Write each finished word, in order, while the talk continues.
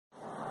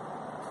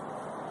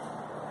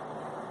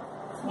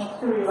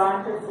Next we want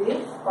to see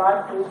part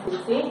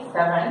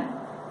 267.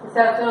 It's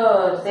also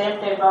same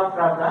type of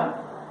problem.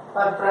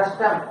 For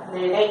frustum, இந்த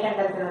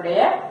இடைக்கண்டத்தினுடைய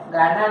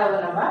கன அளவு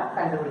நம்ம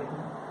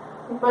கண்டுபிடிக்கணும்.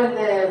 இப்போ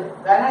இந்த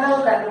கன அளவு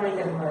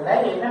கண்டுபிடிக்கிறதுனால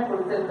என்ன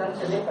கொடுத்துருக்குன்னு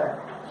சொல்லி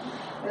பாருங்க.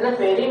 இதுல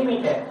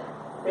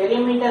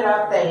பெரிமீட்டர்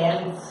ஆஃப் த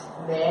எண்ட்ஸ்,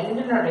 இந்த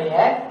எண்டினுடைய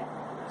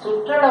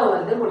சுற்றளவு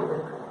வந்து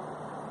கொடுத்துருக்கு.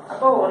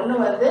 அப்போ ஒன்று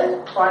வந்து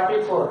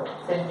 44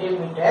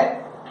 சென்டிமீட்டர்,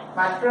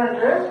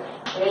 மற்றொன்று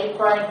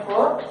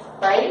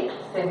 8.45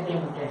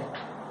 சென்டிமீட்டர்.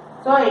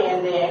 ஸோ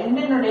இந்த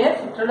எண்டினுடைய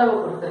சுற்றளவு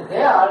கொடுத்துருக்கு.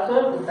 Also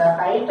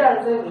height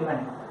also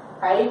given.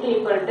 Height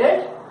equal to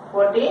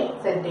 14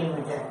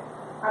 centimetre.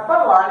 அப்போ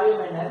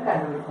வால்யூம் என்னன்னு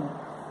கண்டுபிடிக்கணும்.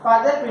 For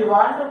that we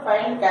want to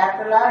find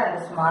capital R and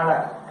small r.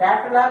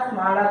 Capital R,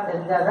 small r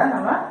தெரிஞ்சாதான்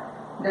நம்ம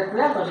இந்த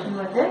இடத்துல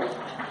கொஸ்டின் வந்து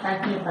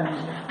கண்டினியூ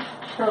பண்ணிக்கலாம்.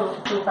 So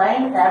to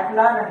find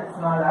capital R and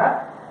small R,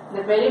 இந்த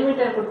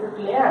பெரிமீட்டர்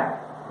கொடுத்துருக்கு இல்லையா,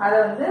 அதை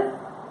வந்து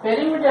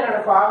பெரிமீட்டரோட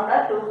formula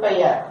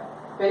 2πr.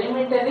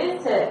 Perimeter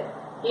is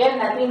here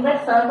nothing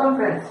but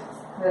circumference.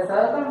 இந்த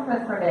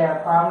சர்க்கம்ஃபரன்ஸோடைய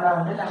ஃபார்முலா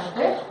வந்து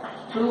நமக்கு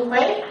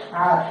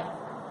 2πr.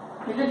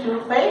 இது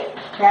 2π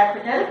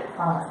capital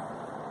R.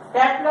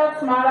 Capital R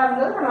small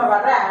ஆர்ங்கிறது நம்ம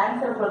வர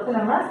ஆன்சர் பொறுத்து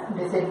நம்ம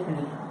டிசைட்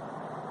பண்ணிக்கலாம்.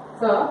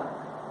 ஸோ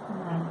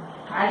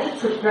அடி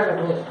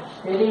சுற்றளவு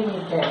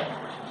perimeter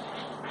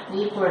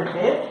equal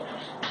to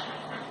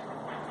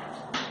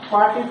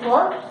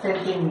 44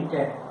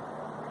 centimeter.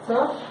 So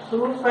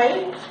 2π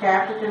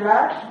capital R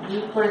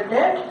equal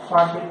to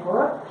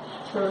 44.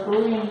 So 2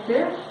 into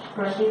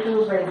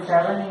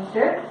 22/7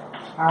 into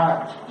R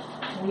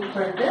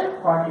equal to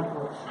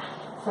 44.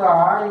 So R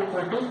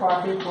equal to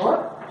 44.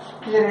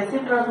 This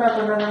reciprocal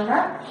பண்ணனும்னா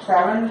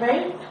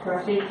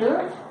 7/22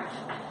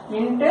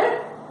 into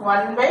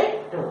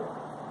 1/2.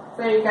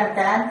 So you can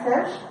cancel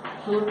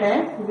 2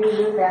 times. This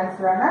will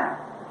cancel ஆனா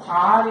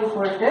R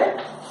equal to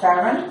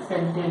 7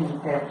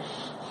 centimeter.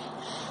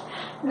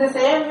 In the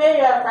same way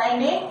you are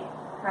finding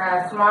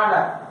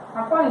smaller.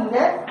 அப்போ இங்க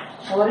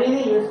ஒரு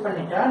இது use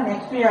பண்ணிட்டோம்.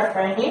 Next you are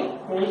finding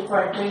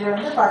 8.2. இது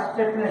வந்து first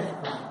ஸ்டெப்னு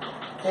வச்சுக்கலாம்.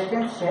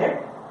 செகண்ட் ஸ்டெப்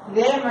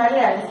இதே மாதிரி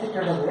அடிச்சுட்டு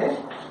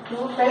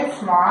 2 times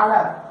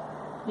smaller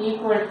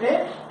equal to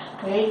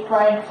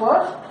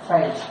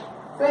 8.45.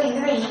 So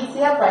இதுல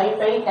ஈஸியா பை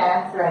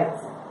கேன்சல்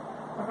ஆயிடுச்சு.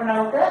 அப்போ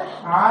நமக்கு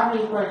R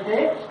equal to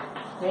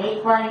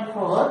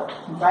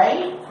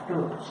 8.4/2.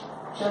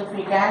 So if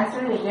we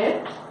cancel it is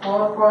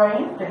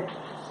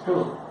 4.2.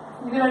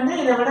 இது வந்து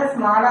இதை விட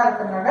ஸ்மாலா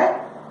இருக்கிறதுனால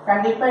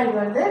கண்டிப்பா இது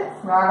வந்து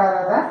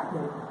ஸ்மாலரா தான்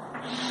இருக்கும்.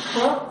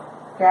 ஸோ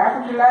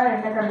கேபிட்டலா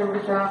என்ன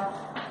கண்டுபிடிச்சோம்?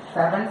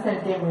 7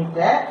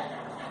 centimetre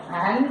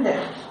and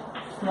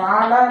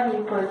smaller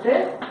equal to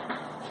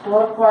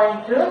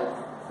 4.2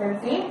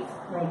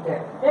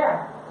 centimetre.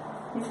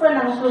 இப்போ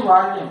நமக்கு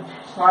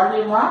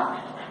volume of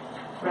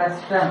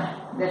frustum,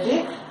 that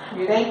is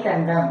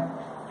இடைக்கண்டம்,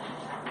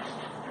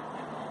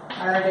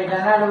 அதனுடைய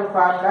கன அளவு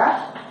ஃபார்முலா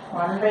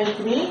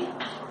 1/3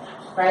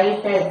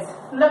 πh.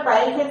 இந்த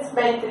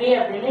πh/3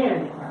 அப்படின்னு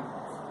எழுதிக்கலாம்.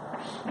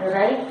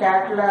 Right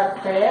capital R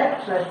square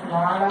plus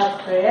small R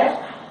square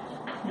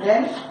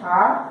then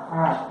R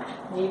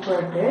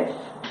equal to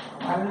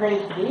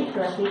 1/3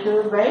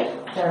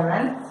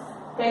 22/7.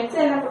 h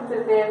என்ன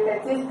கொடுத்துருக்கு?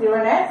 h is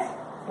given as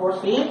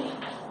 14.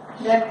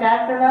 Then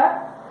capital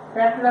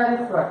R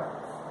is what?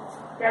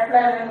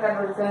 Capital R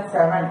conversion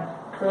 7.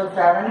 So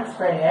 7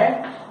 square.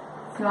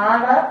 Small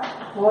r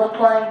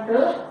 4.2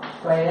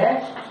 square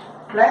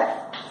plus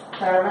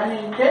 7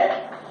 into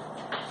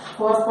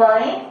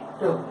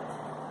 4.2.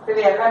 இது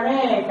எல்லாமே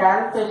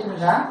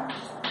calculation தான்,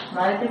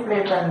 multiply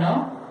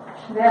பண்ணும்.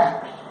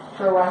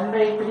 So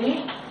 1/3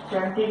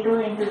 22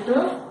 into 2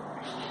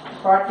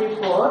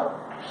 44.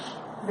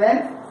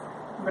 தென்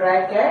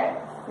bracket.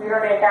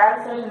 இதனுடைய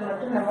calculation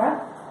மட்டும் நம்ம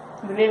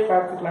இதுலேயே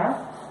பார்த்துக்கலாம்.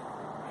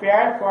 We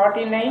add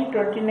 49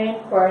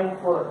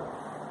 29.4.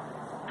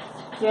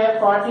 Here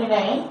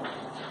 49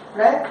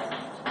 plus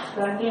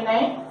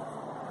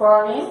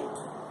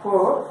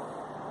 29.4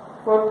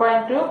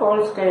 4.2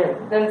 whole square,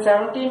 then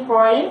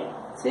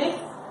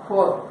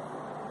 17.64.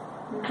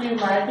 If you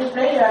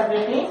multiply you are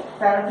getting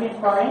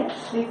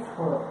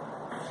 17.64.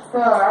 So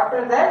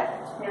after that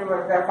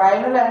the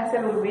final answer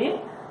will be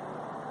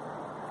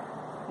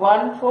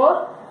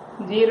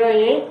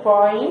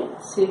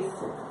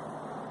 1408.6.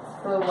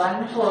 So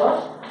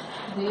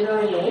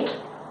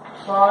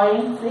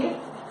 1408.6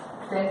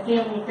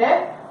 centimeter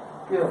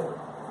cube.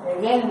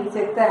 Again we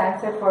check the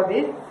answer for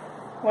this.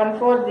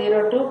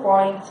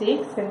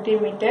 1402.6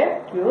 centimeter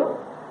cube.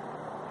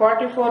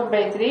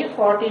 44/3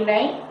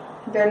 49,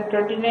 then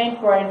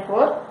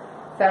 29.4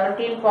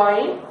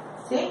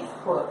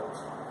 17.64.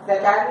 The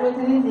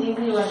calculation is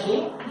easy only.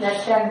 That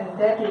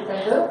you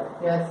can do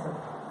yourself.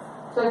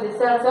 So this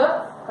also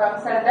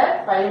comes under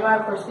 5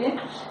 mark question.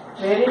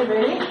 Very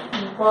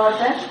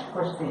important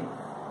question.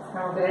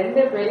 நமக்கு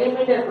ரெண்டு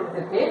perimeter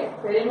கொடுத்துருக்கு.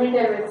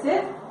 Perimeter வச்சு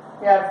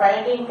we are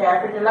finding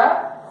capital R,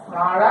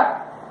 small r.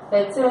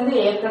 h வந்து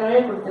ஏற்கனவே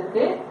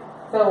கொடுத்துருக்கு.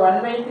 So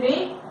 1/3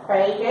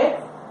 πh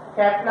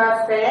capital R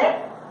square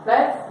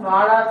plus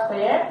small r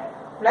square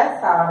plus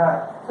rr.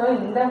 So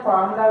இந்த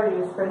ஃபார்முலாவை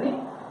use பண்ணி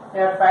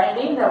you are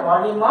finding the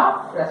volume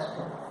of crust.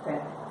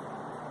 Thank you.